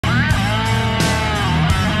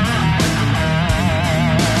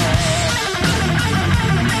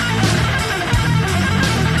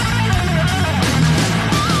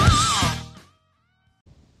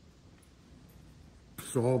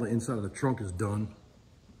So all the inside of the trunk is done,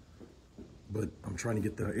 but I'm trying to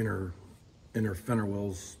get the inner fender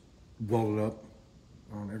wells welded up.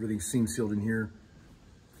 Everything's seam sealed in here.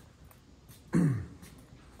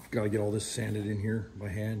 Got to get all this sanded in here by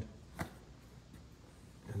hand.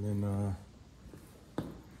 And then the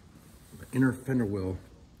inner fender well,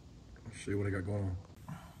 I'll show you what I got going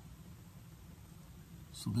on.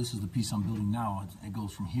 So this is the piece I'm building now. It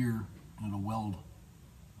goes from here and it'll weld.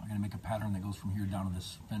 I'm gonna make a pattern that goes from here down to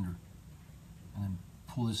this fender. And then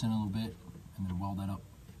pull this in a little bit and then weld that up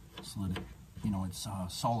so that it, you know, it's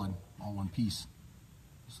solid, all one piece.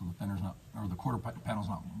 So the fender's not, or the quarter panel's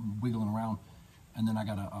not wiggling around. And then I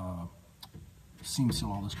gotta seam seal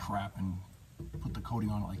all this crap and put the coating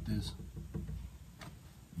on it like this.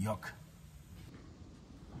 Yuck.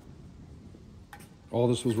 All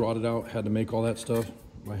this was rotted out, had to make all that stuff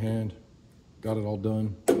by hand. Got it all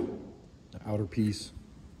done. The outer piece.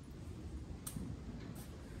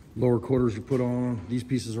 Lower quarters are put on. These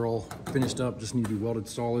pieces are all finished up, just need to be welded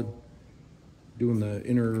solid. Doing the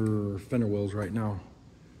inner fender wells right now.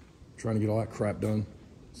 Trying to get all that crap done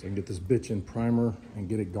so I can get this bitch in primer and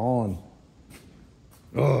get it gone.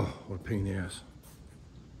 Oh, what a pain in the ass.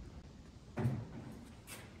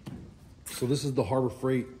 So this is the Harbor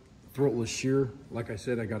Freight throatless shear. Like I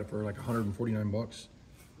said, I got it for like 149 bucks.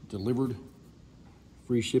 Delivered,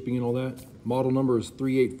 free shipping and all that. Model number is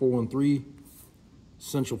 38413.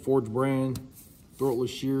 Central Forge brand, throatless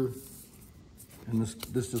shear. And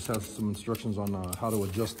this just has some instructions on how to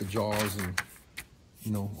adjust the jaws and,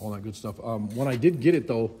 you know, all that good stuff. When I did get it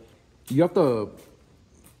though, you have to,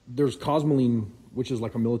 there's Cosmoline, which is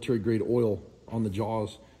like a military grade oil on the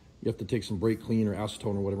jaws. You have to take some brake clean or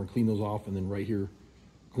acetone or whatever and clean those off, and then right here,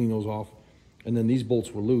 clean those off. And then these bolts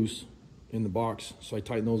were loose in the box, so I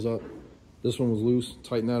tightened those up. This one was loose,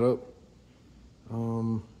 tighten that up.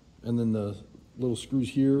 And then the little screws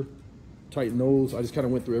here, tighten those. I just kind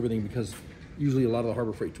of went through everything because usually a lot of the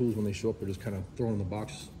Harbor Freight tools, when they show up, they're just kind of thrown in the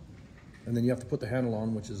box. And then you have to put the handle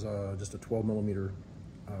on, which is just a 12mm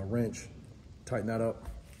wrench. Tighten that up.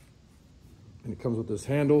 And it comes with this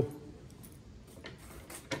handle.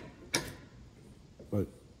 But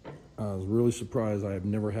I was really surprised. I have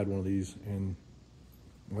never had one of these, and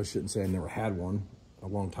well, I shouldn't say I never had one. A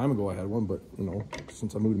long time ago I had one, but you know,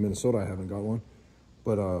 since I moved to Minnesota I haven't got one.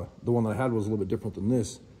 But the one that I had was a little bit different than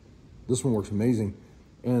this. This one works amazing.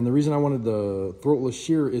 And the reason I wanted the throatless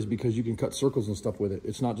shear is because you can cut circles and stuff with it.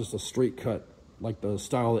 It's not just a straight cut like the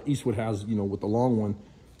style that Eastwood has, you know, with the long one.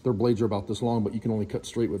 Their blades are about this long, but you can only cut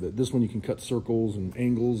straight with it. This one you can cut circles and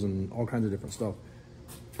angles and all kinds of different stuff.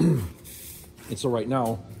 And so right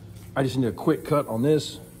now, I just need a quick cut on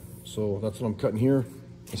this. So that's what I'm cutting here.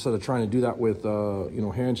 Instead of trying to do that with, you know,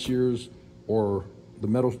 hand shears or the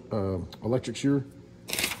metal electric shear.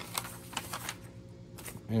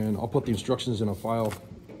 And I'll put the instructions in a file,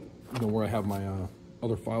 you know, where I have my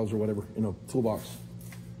other files or whatever in a toolbox.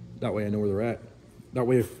 That way I know where they're at. That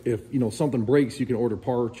way if you know, something breaks, you can order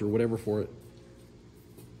parts or whatever for it.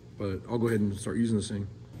 But I'll go ahead and start using this thing.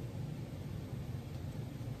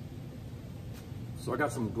 So I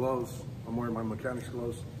got some gloves. I'm wearing my mechanics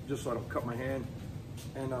gloves just so I don't cut my hand.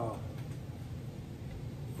 And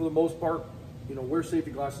for the most part, you know, wear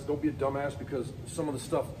safety glasses. Don't be a dumbass, because some of the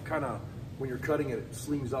stuff kind of, when you're cutting it, it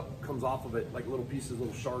slings up, comes off of it, like little pieces,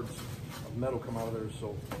 little shards of metal come out of there.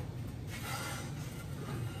 So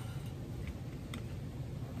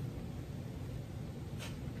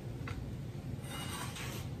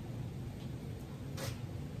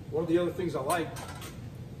one of the other things I like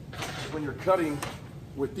is when you're cutting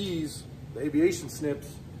with these, the aviation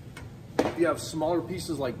snips, if you have smaller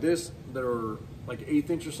pieces like this that are like 1/8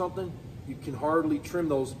 inch or something, you can hardly trim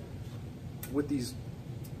those with these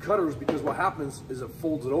cutters, because what happens is it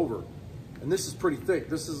folds it over. And this is pretty thick.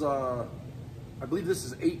 This is I believe this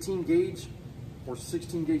is 18 gauge or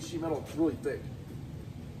 16 gauge sheet metal. It's really thick.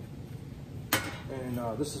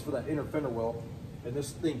 And this is for that inner fender well, and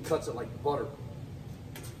this thing cuts it like butter.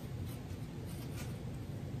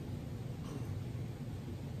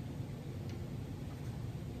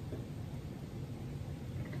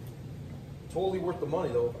 Totally worth the money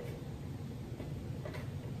though.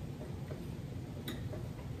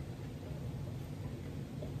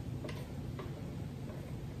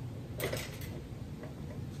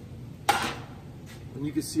 And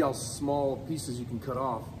you can see how small pieces you can cut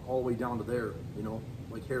off all the way down to there, you know,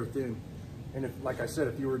 like hair thin. And if, like I said,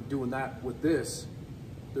 if you were doing that with this,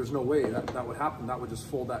 there's no way that would happen. That would just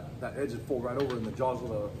fold, that edge would fold right over in the jaws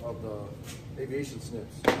of the aviation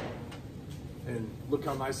snips. And look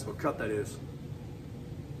how nice of a cut that is.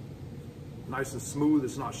 Nice and smooth,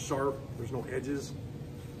 it's not sharp, there's no edges.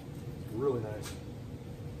 Really nice.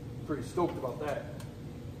 pretty stoked about that.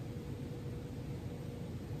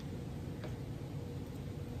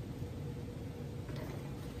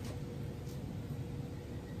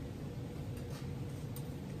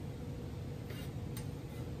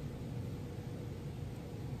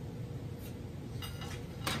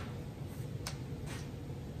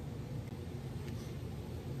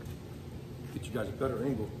 Get you guys a better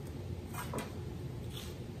angle.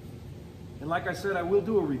 And like I said, I will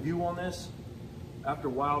do a review on this after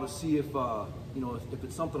a while to see if, you know, if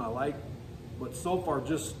it's something I like. But so far,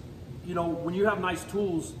 just, you know, when you have nice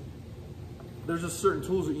tools, there's just certain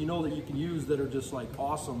tools that you know that you can use that are just like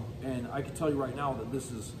awesome. And I can tell you right now that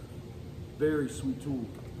this is a very sweet tool.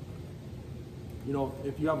 You know,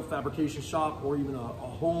 if you have a fabrication shop or even a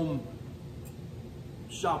home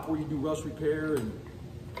shop where you do rust repair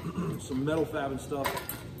and some metal fab and stuff,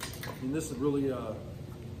 I mean, this would really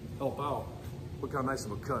help out. Look how nice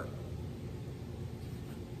of a cut.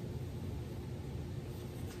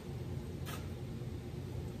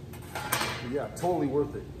 But yeah, totally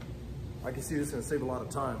worth it. I can see this is gonna save a lot of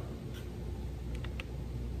time.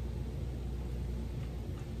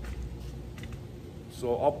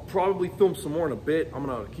 So I'll probably film some more in a bit. I'm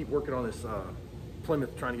gonna keep working on this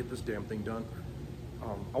Plymouth, trying to get this damn thing done.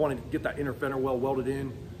 I want to get that inner fender well welded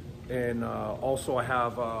in, and also I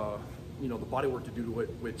have you know, the bodywork to do to it,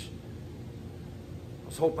 which I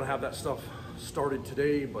was hoping to have that stuff started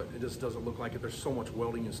today, but it just doesn't look like it. There's so much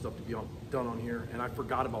welding and stuff to be done on here, and I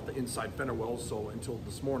forgot about the inside fender wells. So until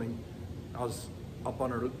this morning, I was up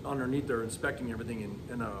underneath there inspecting everything,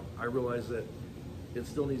 and I realized that it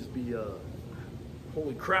still needs to be.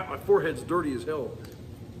 Holy crap! My forehead's dirty as hell.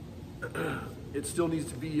 It still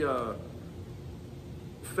needs to be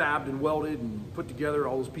fabbed and welded and put together.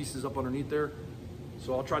 All those pieces up underneath there.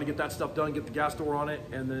 So I'll try to get that stuff done, get the gas door on it,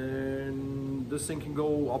 and then this thing can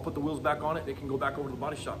go, I'll put the wheels back on it, it can go back over to the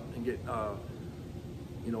body shop and get,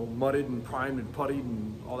 you know, mudded and primed and puttied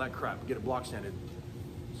and all that crap, get it block sanded.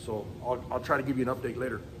 So I'll try to give you an update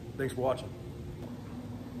later. Thanks for watching.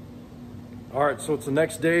 All right, so it's the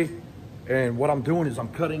next day, and what I'm doing is I'm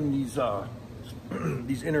cutting these,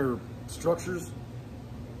 these inner structures.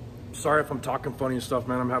 Sorry if I'm talking funny and stuff,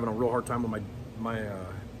 man. I'm having a real hard time with my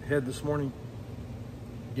head this morning.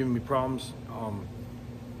 Giving me problems. I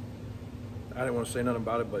didn't want to say nothing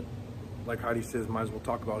about it, but like Heidi says, might as well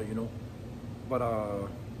talk about it, you know. But I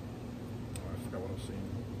forgot what I was saying.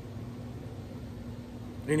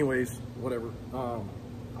 Anyways, whatever.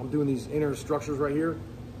 I'm doing these inner structures right here,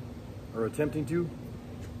 or attempting to,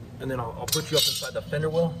 and then I'll put you up inside the fender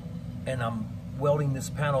well, and I'm welding this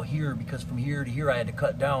panel here because from here to here I had to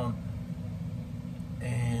cut down,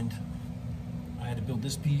 and I had to build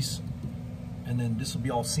this piece. And then this will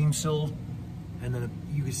be all seam sealed, and then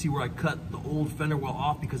you can see where I cut the old fender well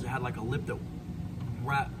off because it had like a lip that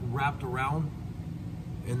wrapped around,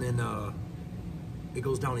 and then it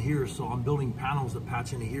goes down to here. So I'm building panels that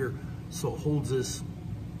patch into here, so it holds this.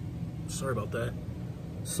 Sorry about that.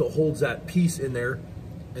 So it holds that piece in there,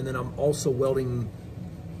 and then I'm also welding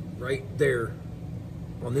right there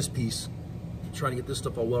on this piece, trying to get this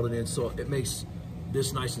stuff all welded in, so it makes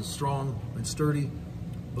this nice and strong and sturdy.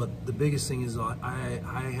 But the biggest thing is I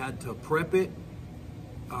had to prep it.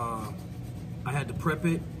 I had to prep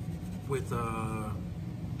it with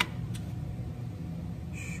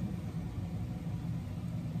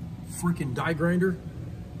freaking die grinder.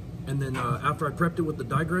 And then after I prepped it with the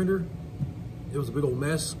die grinder, it was a big old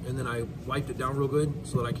mess. And then I wiped it down real good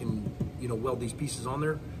so that I can, you know, weld these pieces on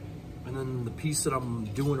there. And then the piece that I'm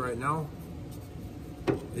doing right now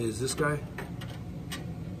is this guy.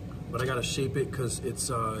 But I gotta shape it because it's,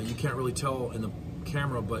 you can't really tell in the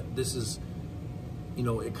camera, but this is, you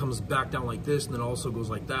know, it comes back down like this and then also goes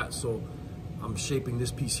like that. So I'm shaping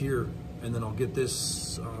this piece here, and then I'll get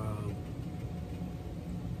this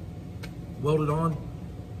welded on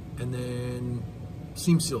and then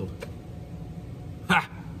seam sealed. Ha!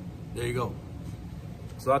 There you go.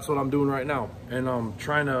 So that's what I'm doing right now. And I'm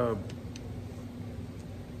trying to,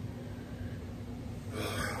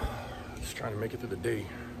 just trying to make it through the day.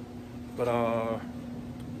 But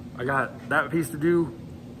I got that piece to do,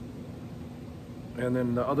 and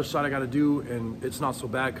then the other side I got to do, and it's not so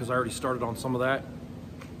bad because I already started on some of that.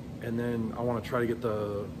 And then I want to try to get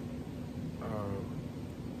the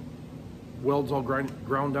welds all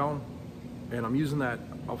ground down, and I'm using that.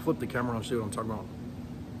 I'll flip the camera and I'll show you what I'm talking about.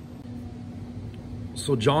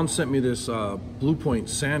 So John sent me this Blue Point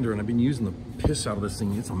sander, and I've been using the piss out of this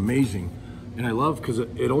thing. It's amazing, and I love because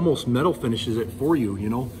it almost metal finishes it for you, you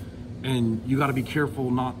know. And you got to be careful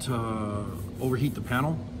not to overheat the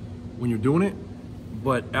panel when you're doing it.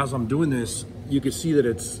 But as I'm doing this, you can see that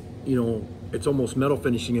it's, you know, it's almost metal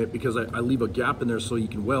finishing it because I leave a gap in there so you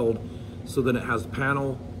can weld. So then it has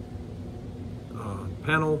panel,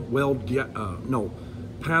 weld,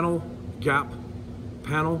 panel, gap,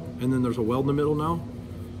 panel, and then there's a weld in the middle now.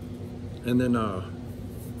 And then,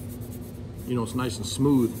 you know, it's nice and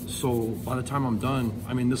smooth. So by the time I'm done,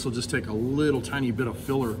 I mean, this will just take a little tiny bit of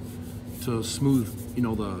filler to smooth, you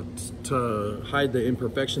know, to hide the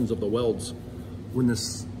imperfections of the welds when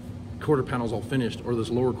this quarter panel's all finished, or this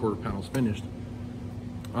lower quarter panel's finished.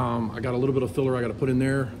 I got a little bit of filler I got to put in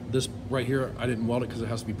there. This right here, I didn't weld it because it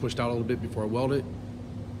has to be pushed out a little bit before I weld it.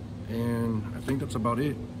 And I think that's about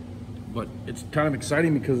it. But it's kind of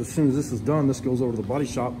exciting because as soon as this is done, this goes over to the body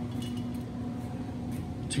shop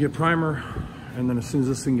to get primer. And then as soon as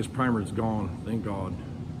this thing gets primer, it's gone. Thank God.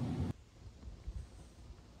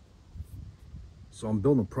 So I'm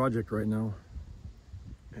building a project right now.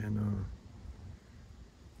 And,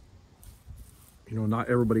 you know, not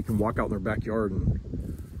everybody can walk out in their backyard and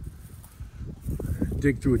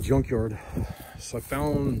dig through a junkyard. So I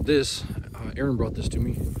found this, Aaron brought this to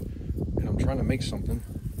me, and I'm trying to make something.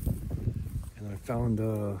 And then I found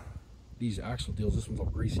these axle deals. This one's all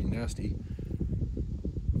greasy and nasty.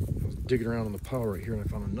 I was digging around in the pile right here and I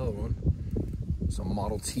found another one. It's a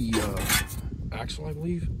Model T axle, I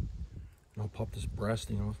believe. And I'll pop this brass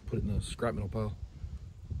thing off, put it in the scrap metal pile,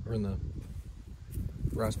 or in the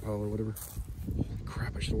brass pile or whatever.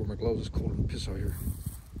 Crap, I should wear my gloves. It's cold and piss out here.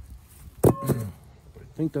 But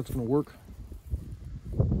I think that's gonna work.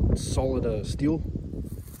 It's solid steel.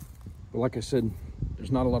 But like I said,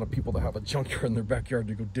 there's not a lot of people that have a junkyard in their backyard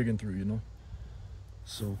to go digging through, you know?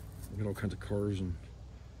 So we got all kinds of cars and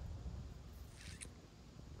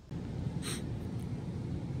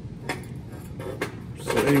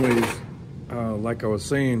so anyways, like I was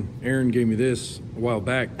saying, Aaron gave me this a while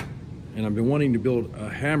back, and I've been wanting to build a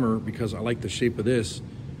hammer because I like the shape of this.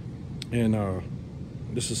 And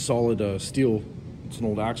this is solid steel. It's an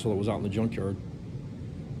old axle that was out in the junkyard.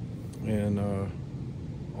 And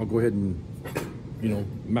I'll go ahead and, you know,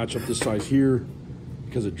 match up this size here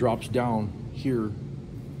because it drops down here.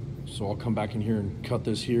 So I'll come back in here and cut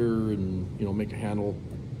this here and, you know, make a handle,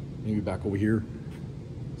 maybe back over here.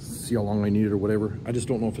 See how long I need it or whatever. I just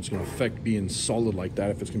don't know if it's going to affect being solid like that,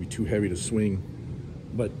 if it's going to be too heavy to swing.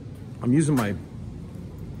 But I'm using my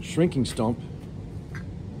shrinking stump,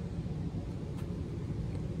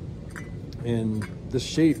 and this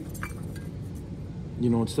shape, you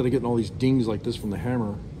know, instead of getting all these dings like this from the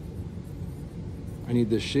hammer, I need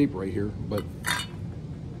this shape right here. But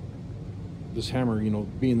this hammer, you know,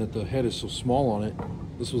 being that the head is so small on it,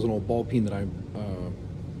 this was an old ball peen that I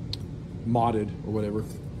modded or whatever.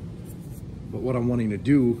 But what I'm wanting to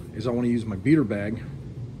do is I want to use my beater bag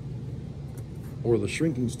or the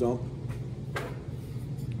shrinking stump,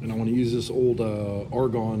 and I want to use this old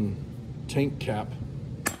argon tank cap,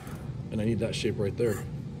 and I need that shape right there.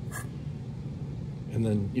 And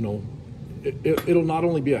then, you know, it'll not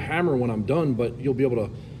only be a hammer when I'm done, but you'll be able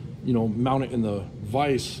to, you know, mount it in the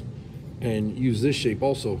vise and use this shape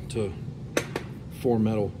also to form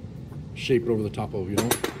metal, shape it over the top of, you know.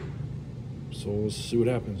 So let's see what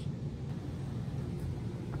happens.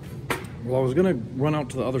 Well, I was gonna run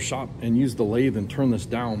out to the other shop and use the lathe and turn this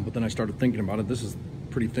down, but then I started thinking about it. This is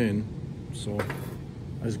pretty thin, so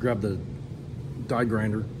I just grabbed the die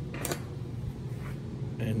grinder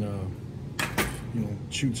and you know,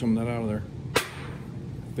 chewed some of that out of there.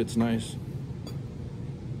 Fits nice.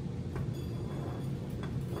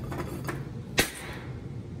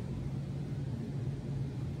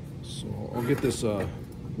 So I'll get this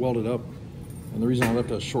welded up. And the reason I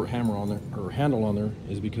left a short hammer on there, or handle on there,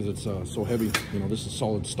 is because it's so heavy. You know, this is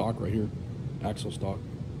solid stock right here, axle stock.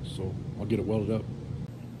 So I'll get it welded up.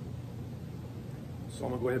 So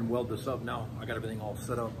I'm gonna go ahead and weld this up now. I got everything all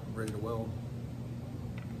set up, ready to weld.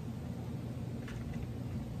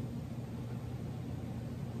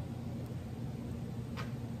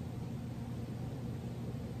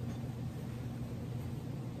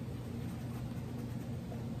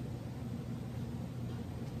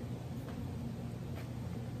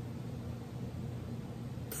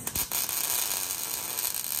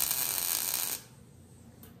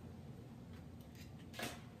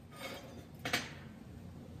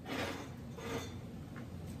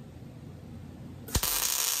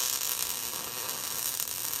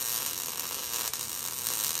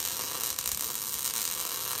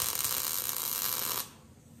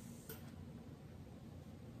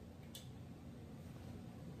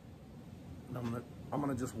 I'm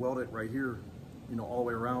gonna just weld it right here, you know, all the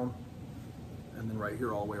way around, and then right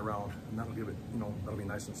here all the way around, and that'll give it, you know, that'll be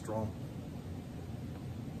nice and strong.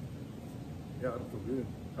 Yeah, it'll feel good.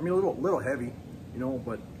 I mean, a little heavy, you know,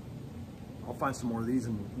 but I'll find some more of these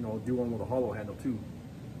and, you know, do one with a hollow handle too.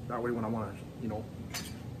 That way when I want to, you know,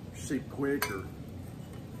 shape quick or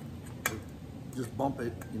just bump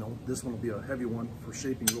it, you know, this one will be a heavy one for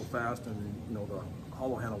shaping real fast, and then, you know, the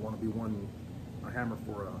hollow handle one will be a hammer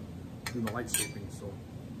for doing the light shaping. So.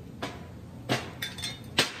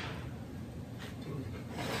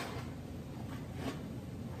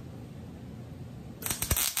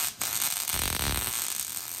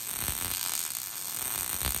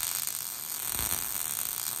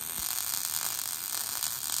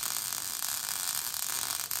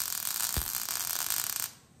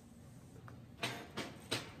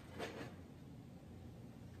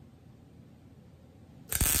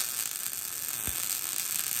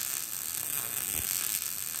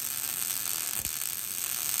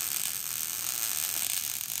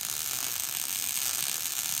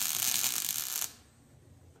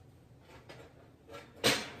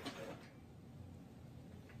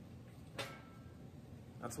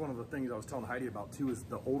 That's one of the things I was telling Heidi about too, is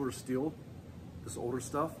the older steel, this older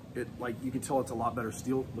stuff, it, like, you can tell it's a lot better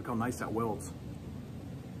steel. Look how nice that welds.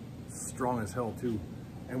 Strong as hell too.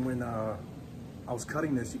 And when I was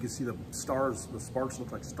cutting this, you can see the stars, the sparks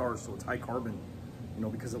look like stars, so it's high carbon, you know,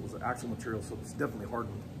 because it was an actual material, so it's definitely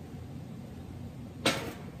hardened.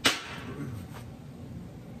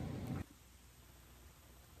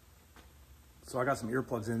 So I got some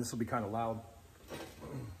earplugs in. This will be kind of loud.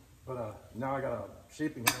 But now I got a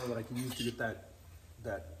shaping hammer that I can use to get that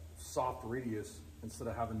soft radius instead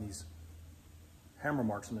of having these hammer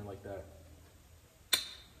marks in there like that.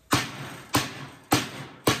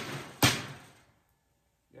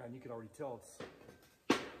 Yeah, and you can already tell it's,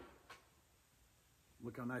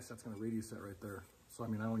 look how nice that's going to radius that right there. So I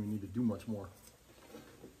mean, I don't even need to do much more.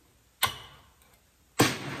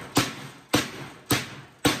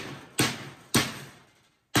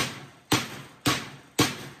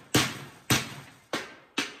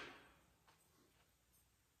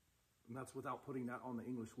 And that's without putting that on the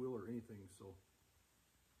English wheel or anything, so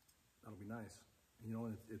that'll be nice. You know,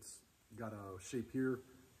 and it's got a shape here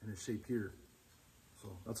and a shape here. So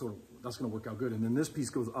that's gonna work out good. And then this piece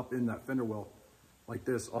goes up in that fender well like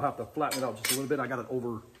this. I'll have to flatten it out just a little bit. I got it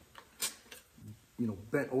over, you know,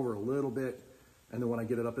 bent over a little bit. And then when I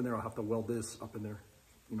get it up in there, I'll have to weld this up in there.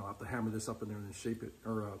 You know, I'll have to hammer this up in there and then shape it,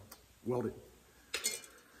 or weld it.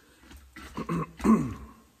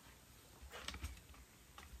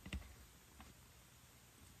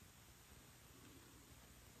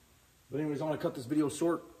 But anyways, I want to cut this video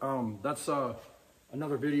short. That's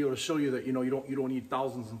another video to show you that, you know, you don't need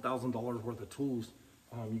thousands and thousands of dollars worth of tools.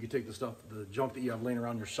 You can take the stuff, the junk that you have laying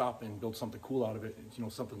around your shop, and build something cool out of it. It's, you know,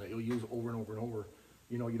 something that you'll use over and over and over.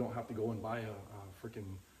 You know, you don't have to go and buy a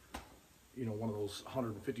freaking, you know, one of those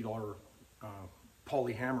 $150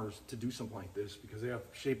 poly hammers to do something like this, because they have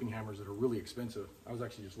shaping hammers that are really expensive. I was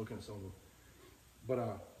actually just looking at some of them.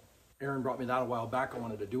 But Aaron brought me that a while back. I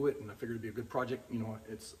wanted to do it, and I figured it'd be a good project. You know,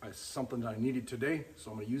 it's something that I needed today,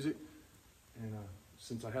 so I'm gonna use it. And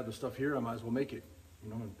since I had the stuff here, I might as well make it, you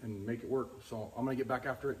know, and make it work. So I'm gonna get back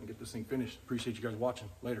after it and get this thing finished. Appreciate you guys watching.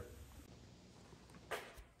 Later.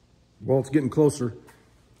 Well, it's getting closer.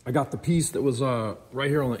 I got the piece that was right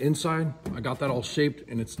here on the inside. I got that all shaped,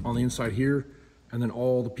 and it's on the inside here. And then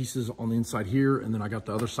all the pieces on the inside here. And then I got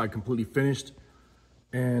the other side completely finished.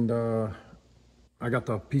 And I got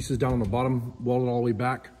the pieces down on the bottom, welded all the way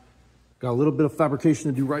back. Got a little bit of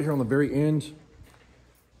fabrication to do right here on the very end.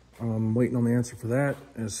 I'm waiting on the answer for that.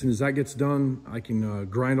 And as soon as that gets done, I can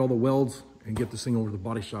grind all the welds and get this thing over to the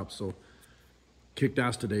body shop. So kicked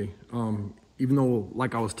ass today. Even though,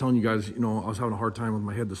 like I was telling you guys, you know, I was having a hard time with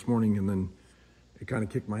my head this morning, and then it kind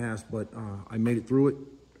of kicked my ass, but I made it through it,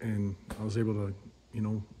 and I was able to, you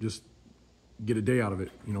know, just get a day out of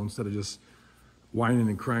it, you know, instead of just whining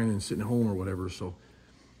and crying and sitting at home or whatever. So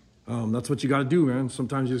that's what you got to do, man.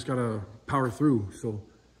 Sometimes you just got to power through. So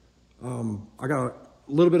I got a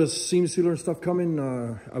little bit of seam sealer and stuff coming.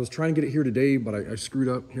 I was trying to get it here today, but I screwed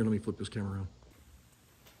up. Here, let me flip this camera around.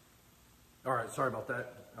 All right, sorry about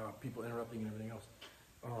that. People interrupting and everything else.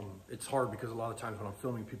 It's hard because a lot of times when I'm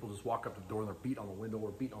filming, people just walk up to the door and they're beat on the window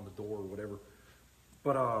or beat on the door or whatever.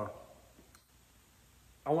 But I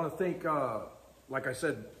want to thank, like I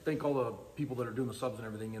said, thank all the people that are doing the subs and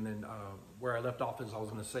everything. And then where I left off is I was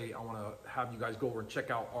going to say, I want to have you guys go over and check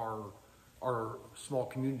out our small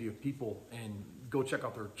community of people and go check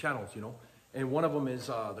out their channels, you know. And one of them is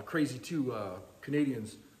the Crazy Two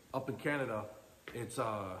Canadians up in Canada. It's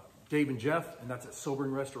Dave and Jeff, and that's at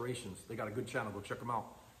Sobering Restorations. They got a good channel. Go check them out.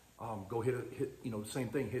 Go hit, you know, same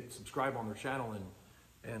thing. Hit subscribe on their channel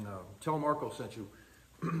and tell them Marco sent you.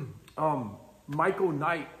 Michael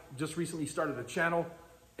Knight just recently started a channel,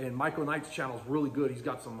 And Michael Knight's channel is really good. He's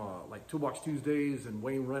got some like Toolbox Tuesdays and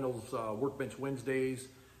Wayne Reynolds Workbench Wednesdays.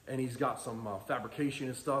 And he's got some fabrication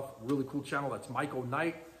and stuff. Really cool channel. That's Michael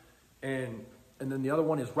Knight. And then the other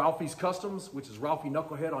one is Ralphie's Customs, which is Ralphie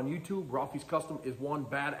Knucklehead on YouTube. Ralphie's Custom is one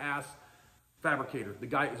badass fabricator. The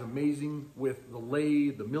guy is amazing with the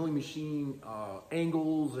lathe, the milling machine,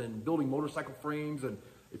 angles, and building motorcycle frames. And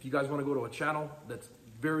if you guys want to go to a channel that's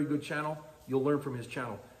very good channel, you'll learn from his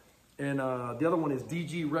channel. And the other one is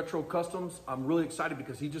DG Retro Customs. I'm really excited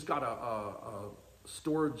because he just got a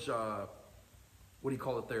storage, what do you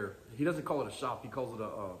call it there? He doesn't call it a shop. He calls it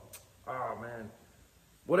oh man,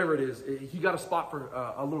 whatever it is. He got a spot for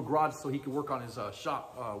a little garage so he could work on his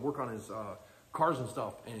shop, work on his cars and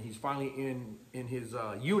stuff. And he's finally in his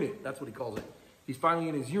unit. That's what he calls it. He's finally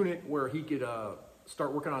in his unit where he could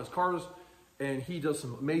start working on his cars. And he does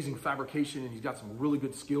some amazing fabrication, and he's got some really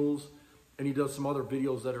good skills. And he does some other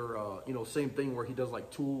videos that are, you know, same thing, where he does like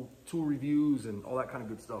tool reviews and all that kind of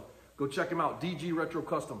good stuff. Go check him out, DG Retro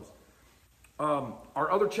Customs.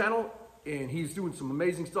 Our other channel, and he's doing some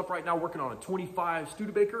amazing stuff right now, working on a 25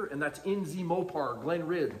 Studebaker, and that's NZ Mopar, Glenn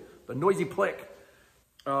Ridd, the noisy plick.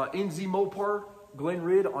 NZ Mopar, Glenn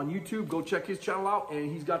Ridd on YouTube. Go check his channel out,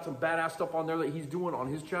 and he's got some badass stuff on there that he's doing on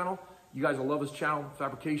his channel. You guys will love his channel,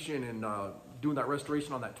 fabrication and doing that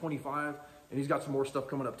restoration on that 25, and he's got some more stuff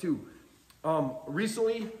coming up too.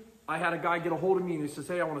 Recently, I had a guy get a hold of me and he says,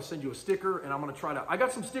 hey, I want to send you a sticker, and I'm going to try to, I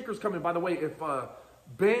got some stickers coming, by the way. If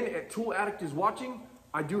Ben at Tool Addict is watching,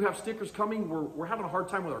 I do have stickers coming. We're having a hard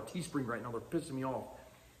time with our Teespring right now. They're pissing me off.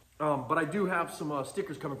 But I do have some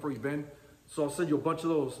stickers coming for you, Ben. So I'll send you a bunch of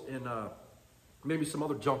those, and maybe some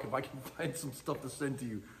other junk if I can find some stuff to send to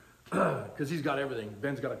you. Because he's got everything.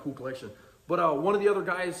 Ben's got a cool collection. But one of the other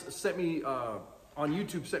guys sent me, on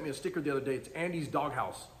YouTube, sent me a sticker the other day. It's Andy's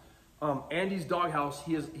Doghouse. Andy's Doghouse,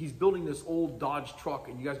 he's building this old Dodge truck,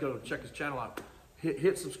 and you guys got to check his channel out.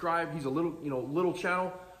 Hit subscribe. He's a little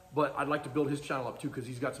channel, but I'd like to build his channel up too, because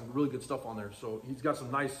he's got some really good stuff on there. So he's got some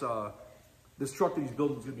nice, this truck that he's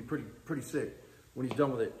building is going to be pretty sick when he's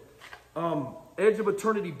done with it. Edge of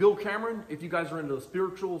Eternity, Bill Cameron, if you guys are into the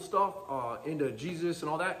spiritual stuff, into Jesus and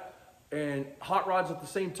all that, and hot rods at the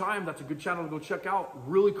same time, that's a good channel to go check out.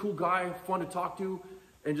 Really cool guy, fun to talk to,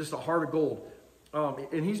 and just a heart of gold.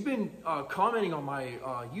 And he's been commenting on my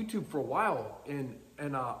YouTube for a while, and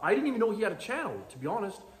I didn't even know he had a channel, to be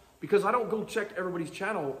honest, because I don't go check everybody's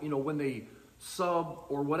channel, you know, when they sub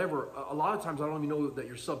or whatever. A lot of times I don't even know that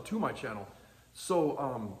you're sub to my channel.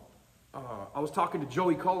 So I was talking to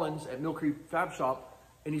Joey Collins at Mill Creek Fab Shop,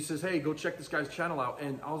 and he says, hey, go check this guy's channel out.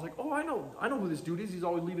 And I was like, oh, I know who this dude is. He's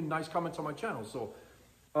always leaving nice comments on my channel. So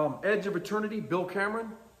Edge of Eternity, Bill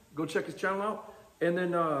Cameron, go check his channel out. And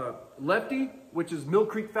then Lefty, which is Mill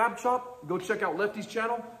Creek Fab Shop, go check out Lefty's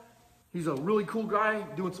channel. He's a really cool guy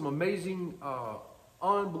doing some amazing,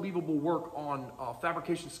 unbelievable work on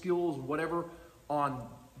fabrication skills and whatever, on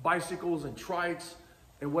bicycles and trikes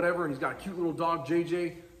and whatever. And he's got a cute little dog,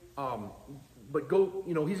 JJ. But go,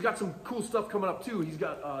 you know, he's got some cool stuff coming up too. He's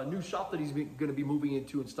got a new shop that he's going to be moving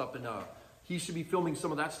into and stuff. And he should be filming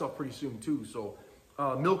some of that stuff pretty soon too. So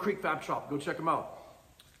Mill Creek Fab Shop, go check him out.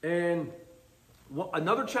 And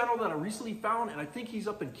another channel that I recently found, and I think he's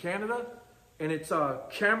up in Canada, and it's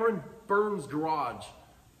Cameron Burns Garage,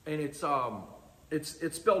 and it's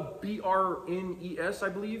spelled B-R-N-E-S, I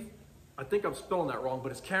believe. I think I'm spelling that wrong,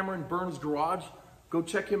 but it's Cameron Burns Garage. Go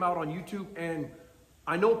check him out on YouTube. And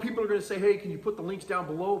I know people are going to say, hey, can you put the links down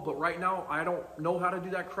below? But right now, I don't know how to do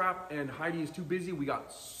that crap, and Heidi is too busy. We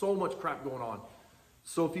got so much crap going on.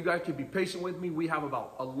 So if you guys could be patient with me, we have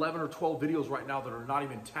about 11 or 12 videos right now that are not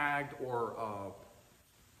even tagged, or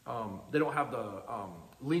they don't have the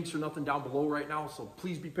links or nothing down below right now. So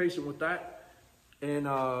please be patient with that. And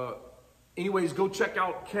anyways, go check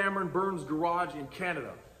out Cameron Burns Garage in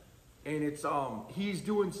Canada. And it's he's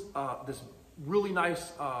doing this really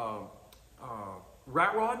nice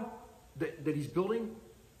rat rod that he's building,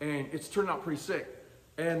 and it's turning out pretty sick.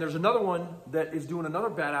 And there's another one that is doing another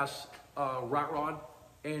badass rat rod,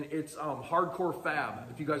 and it's Hardcore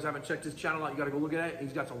Fab. If you guys haven't checked his channel out, you got to go look at it.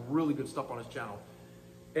 He's got some really good stuff on his channel.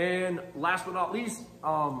 And last but not least,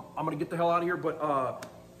 I'm gonna get the hell out of here, but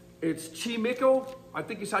it's Chimiko, I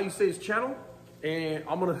think is how you say his channel, and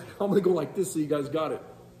I'm gonna go like this so you guys got it.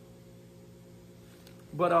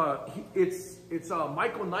 But it's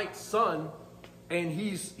Michael Knight's son, and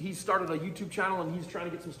he's started a YouTube channel, and he's trying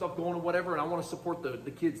to get some stuff going and whatever, and I want to support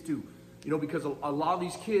the kids too, you know, because a lot of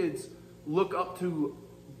these kids look up to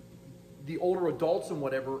the older adults and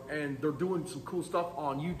whatever, and they're doing some cool stuff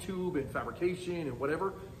on YouTube and fabrication and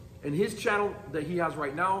whatever. And his channel that he has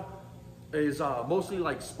right now is mostly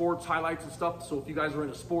like sports highlights and stuff. So if you guys are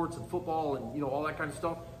into sports and football and you know all that kind of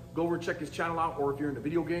stuff, go over and check his channel out. Or if you're into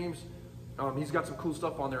video games, he's got some cool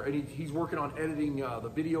stuff on there, and he's working on editing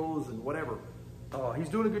the videos and whatever. He's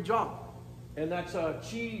doing a good job. And that's I'm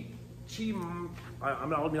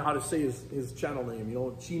not even know how to say his channel name, you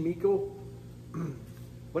know, Chimiko.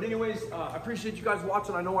 But anyways, I appreciate you guys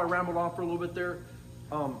watching. I know I rambled on for a little bit there.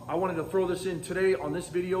 I wanted to throw this in today on this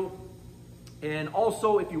video. And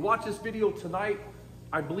also, if you watch this video tonight,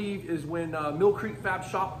 I believe is when Mill Creek Fab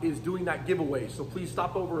Shop is doing that giveaway. So please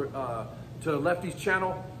stop over to Lefty's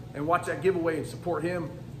channel and watch that giveaway and support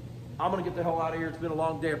him. I'm gonna get the hell out of here. It's been a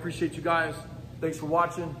long day. I appreciate you guys. Thanks for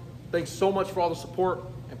watching. Thanks so much for all the support.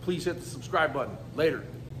 And please hit the subscribe button. Later.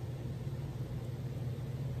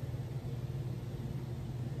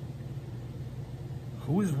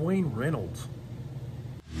 Who is Wayne Reynolds?